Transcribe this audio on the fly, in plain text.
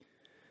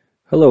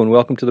Hello and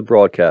welcome to the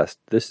broadcast.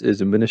 This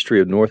is a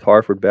ministry of North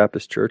Harford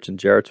Baptist Church in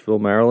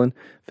Jarrettsville, Maryland.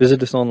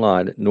 Visit us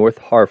online at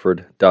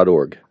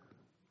northharford.org.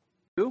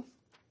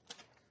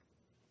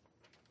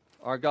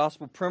 Our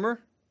gospel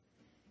primer.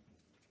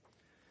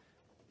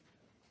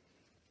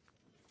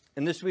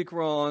 And this week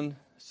we're on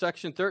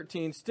section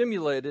 13,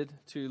 Stimulated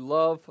to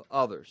Love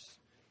Others.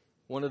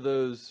 One of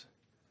those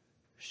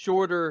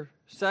shorter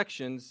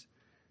sections,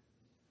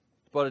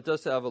 but it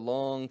does have a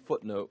long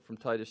footnote from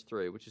Titus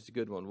 3, which is a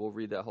good one. We'll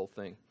read that whole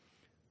thing.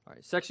 All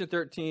right, section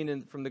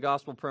 13 from the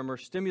gospel primer,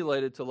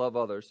 Stimulated to Love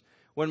Others.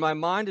 When my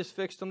mind is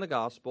fixed on the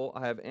gospel,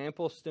 I have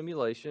ample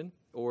stimulation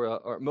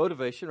or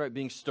motivation, right,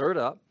 being stirred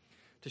up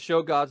to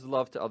show God's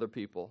love to other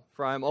people.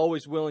 For I am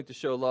always willing to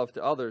show love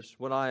to others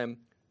when I am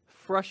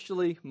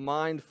freshly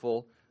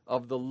mindful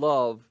of the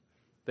love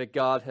that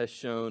God has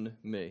shown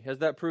me. Has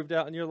that proved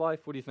out in your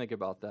life? What do you think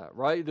about that,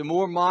 right? The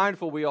more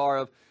mindful we are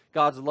of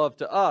God's love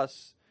to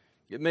us,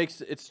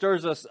 it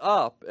stirs us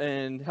up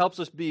and helps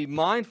us be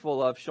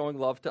mindful of showing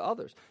love to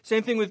others.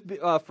 Same thing with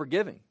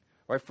forgiving,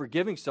 right?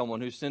 Forgiving someone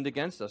who sinned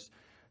against us.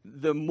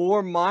 The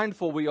more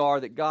mindful we are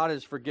that God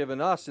has forgiven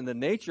us, and the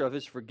nature of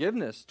His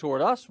forgiveness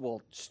toward us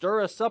will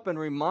stir us up and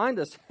remind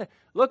us,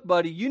 look,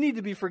 buddy, you need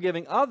to be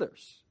forgiving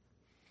others.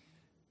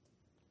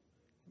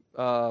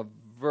 Footnote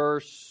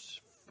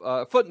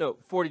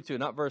 42,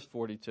 not verse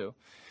 42.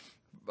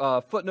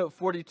 Footnote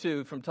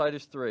 42 from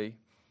Titus 3.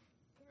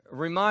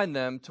 Remind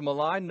them to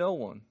malign no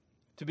one,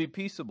 to be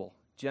peaceable,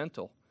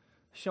 gentle,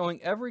 showing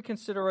every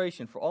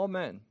consideration for all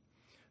men.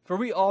 For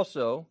we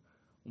also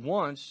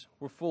once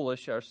were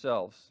foolish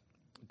ourselves,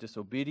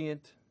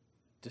 disobedient,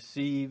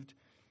 deceived,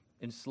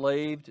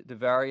 enslaved to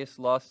various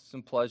lusts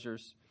and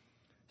pleasures,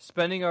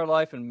 spending our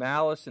life in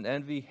malice and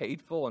envy,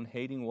 hateful and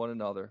hating one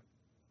another.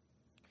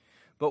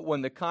 But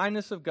when the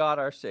kindness of God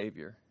our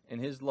Savior and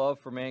His love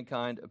for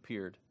mankind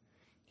appeared,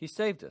 He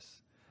saved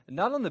us,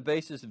 not on the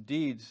basis of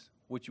deeds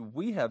which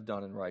we have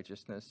done in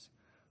righteousness,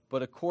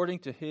 but according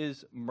to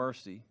His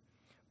mercy,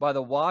 by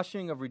the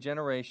washing of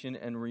regeneration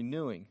and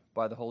renewing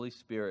by the Holy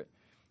Spirit,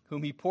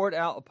 whom He poured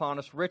out upon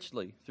us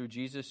richly through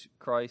Jesus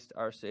Christ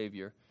our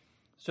Savior,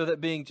 so that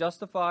being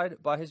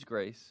justified by His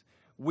grace,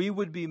 we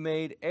would be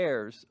made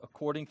heirs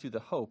according to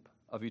the hope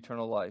of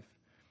eternal life.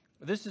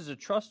 This is a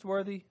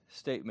trustworthy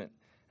statement,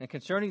 and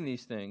concerning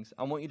these things,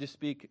 I want you to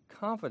speak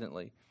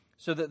confidently,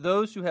 so that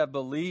those who have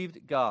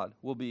believed God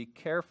will be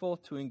careful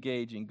to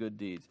engage in good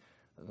deeds.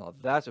 Now,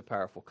 that's a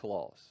powerful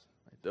clause.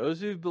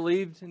 Those who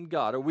believed in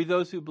God, are we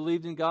those who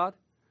believed in God?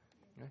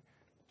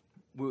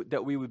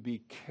 That we would be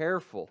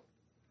careful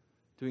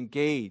to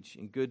engage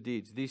in good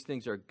deeds. These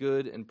things are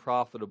good and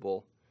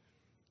profitable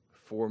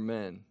for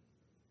men.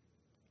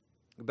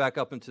 Back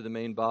up into the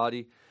main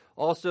body.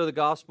 Also, the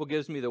gospel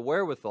gives me the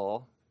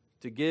wherewithal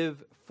to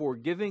give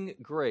forgiving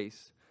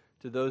grace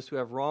to those who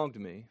have wronged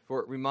me,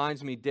 for it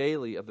reminds me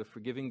daily of the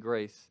forgiving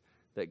grace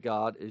that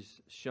God is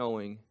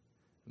showing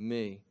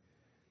me.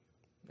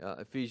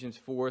 Ephesians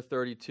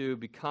 4:32,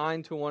 be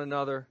kind to one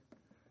another,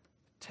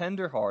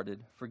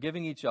 tender-hearted,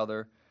 forgiving each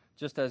other,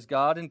 just as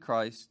God in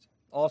Christ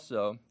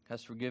also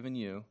has forgiven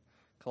you.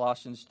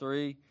 Colossians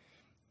 3,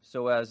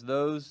 so as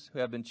those who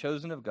have been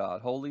chosen of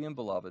God, holy and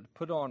beloved,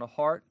 put on a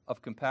heart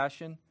of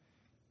compassion,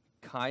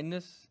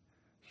 kindness,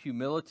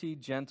 humility,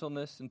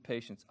 gentleness, and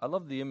patience. I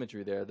love the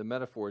imagery there. The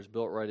metaphor is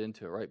built right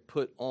into it, right?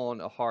 Put on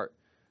a heart,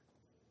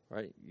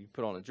 right? You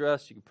put on a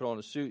dress, you can put on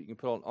a suit, you can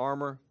put on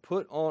armor.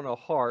 Put on a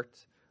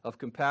heart of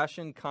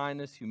compassion,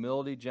 kindness,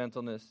 humility,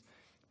 gentleness,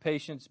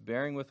 patience,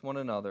 bearing with one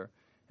another,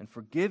 and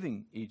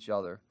forgiving each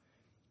other.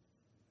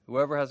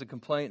 Whoever has a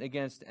complaint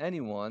against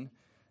anyone,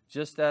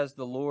 just as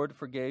the Lord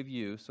forgave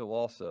you, so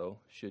also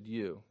should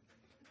you.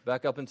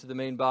 Back up into the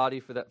main body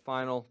for that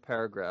final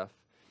paragraph.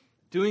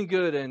 Doing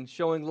good and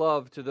showing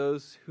love to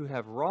those who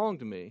have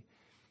wronged me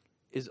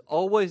is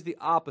always the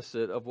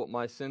opposite of what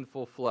my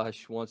sinful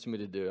flesh wants me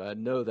to do. I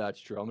know that's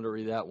true. I'm going to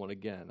read that one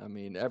again. I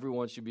mean,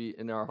 everyone should be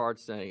in our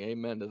hearts saying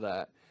amen to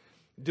that.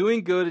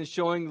 Doing good and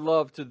showing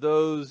love to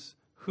those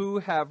who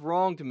have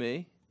wronged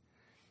me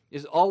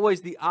is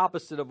always the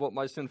opposite of what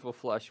my sinful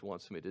flesh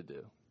wants me to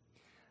do.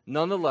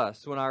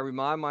 Nonetheless, when I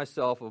remind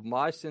myself of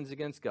my sins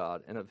against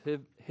God and of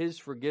His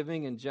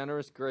forgiving and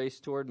generous grace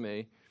toward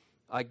me,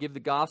 I give the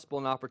gospel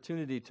an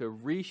opportunity to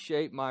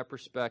reshape my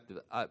perspective.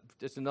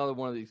 It's another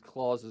one of these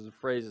clauses and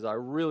phrases I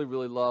really,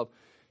 really love.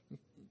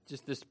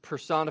 Just this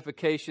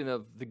personification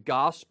of the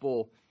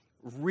gospel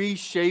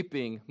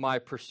reshaping my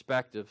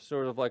perspective,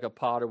 sort of like a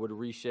potter would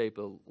reshape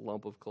a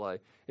lump of clay.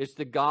 It's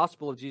the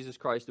gospel of Jesus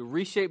Christ to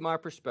reshape my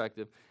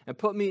perspective and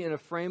put me in a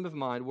frame of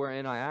mind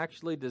wherein I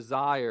actually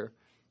desire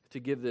to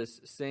give this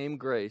same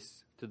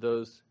grace to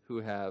those who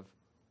have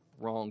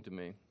wronged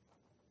me.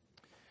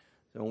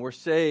 So when we're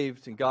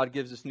saved and God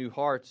gives us new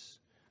hearts,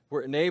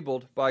 we're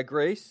enabled by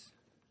grace,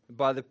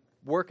 by the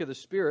work of the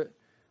Spirit,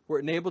 we're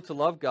enabled to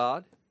love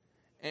God,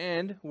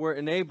 and we're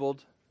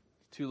enabled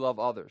to love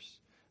others.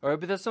 All right,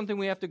 but that's something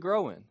we have to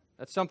grow in.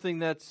 That's something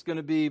that's going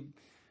to be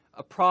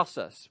a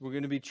process. We're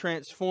going to be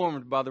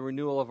transformed by the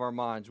renewal of our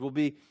minds. We'll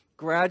be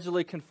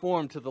gradually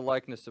conformed to the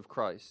likeness of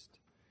Christ.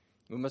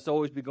 We must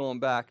always be going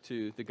back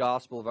to the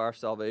gospel of our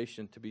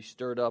salvation to be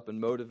stirred up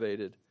and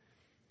motivated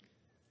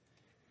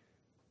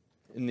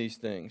in these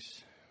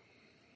things.